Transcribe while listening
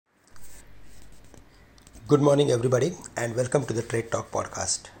Good morning, everybody, and welcome to the Trade Talk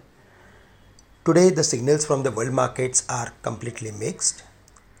podcast. Today, the signals from the world markets are completely mixed.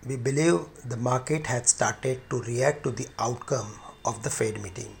 We believe the market had started to react to the outcome of the Fed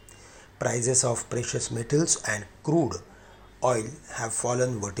meeting. Prices of precious metals and crude oil have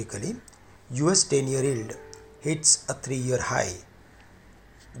fallen vertically. US 10-year yield hits a 3-year high.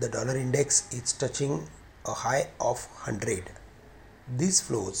 The dollar index is touching a high of 100. These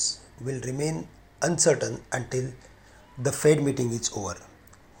flows will remain uncertain until the Fed meeting is over.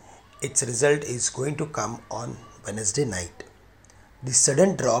 Its result is going to come on Wednesday night. The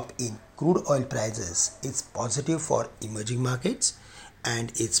sudden drop in crude oil prices is positive for emerging markets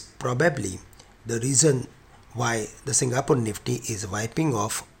and it's probably the reason why the Singapore Nifty is wiping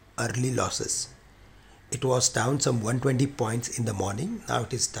off early losses. It was down some 120 points in the morning. Now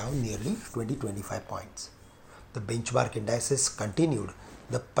it is down nearly 20-25 points. The benchmark indices continued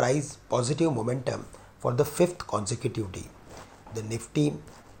the price positive momentum for the fifth consecutive day. The Nifty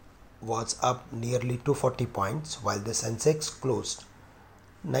was up nearly 240 points while the Sensex closed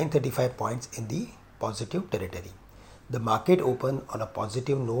 935 points in the positive territory. The market opened on a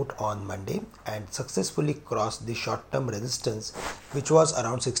positive note on Monday and successfully crossed the short-term resistance which was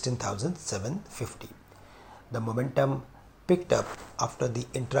around 16,750. The momentum picked up after the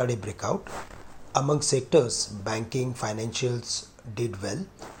intraday breakout. Among sectors, banking, financials did well,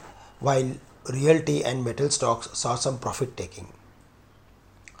 while realty and metal stocks saw some profit taking.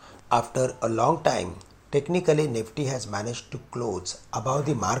 After a long time, technically Nifty has managed to close above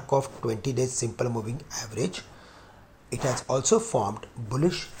the mark of 20 days simple moving average. It has also formed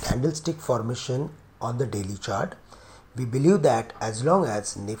bullish candlestick formation on the daily chart. We believe that as long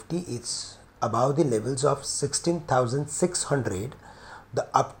as Nifty is above the levels of 16,600, the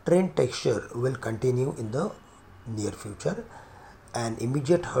uptrend texture will continue in the near future. An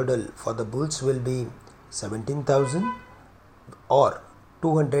immediate hurdle for the bulls will be 17,000 or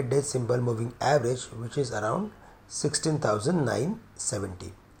 200 days simple moving average, which is around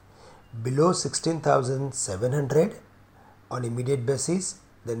 16,970. Below 16,700 on immediate basis,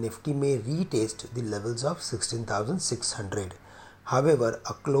 the Nifty may retest the levels of 16,600. However,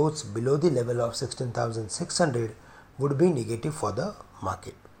 a close below the level of 16,600 would be negative for the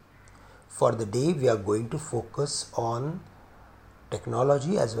market. For the day, we are going to focus on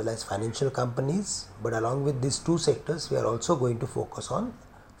technology as well as financial companies, but along with these two sectors, we are also going to focus on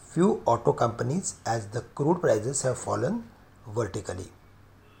few auto companies as the crude prices have fallen vertically.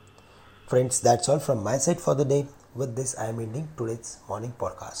 Friends, that's all from my side for the day. With this, I am ending today's morning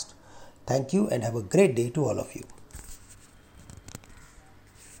podcast. Thank you and have a great day to all of you.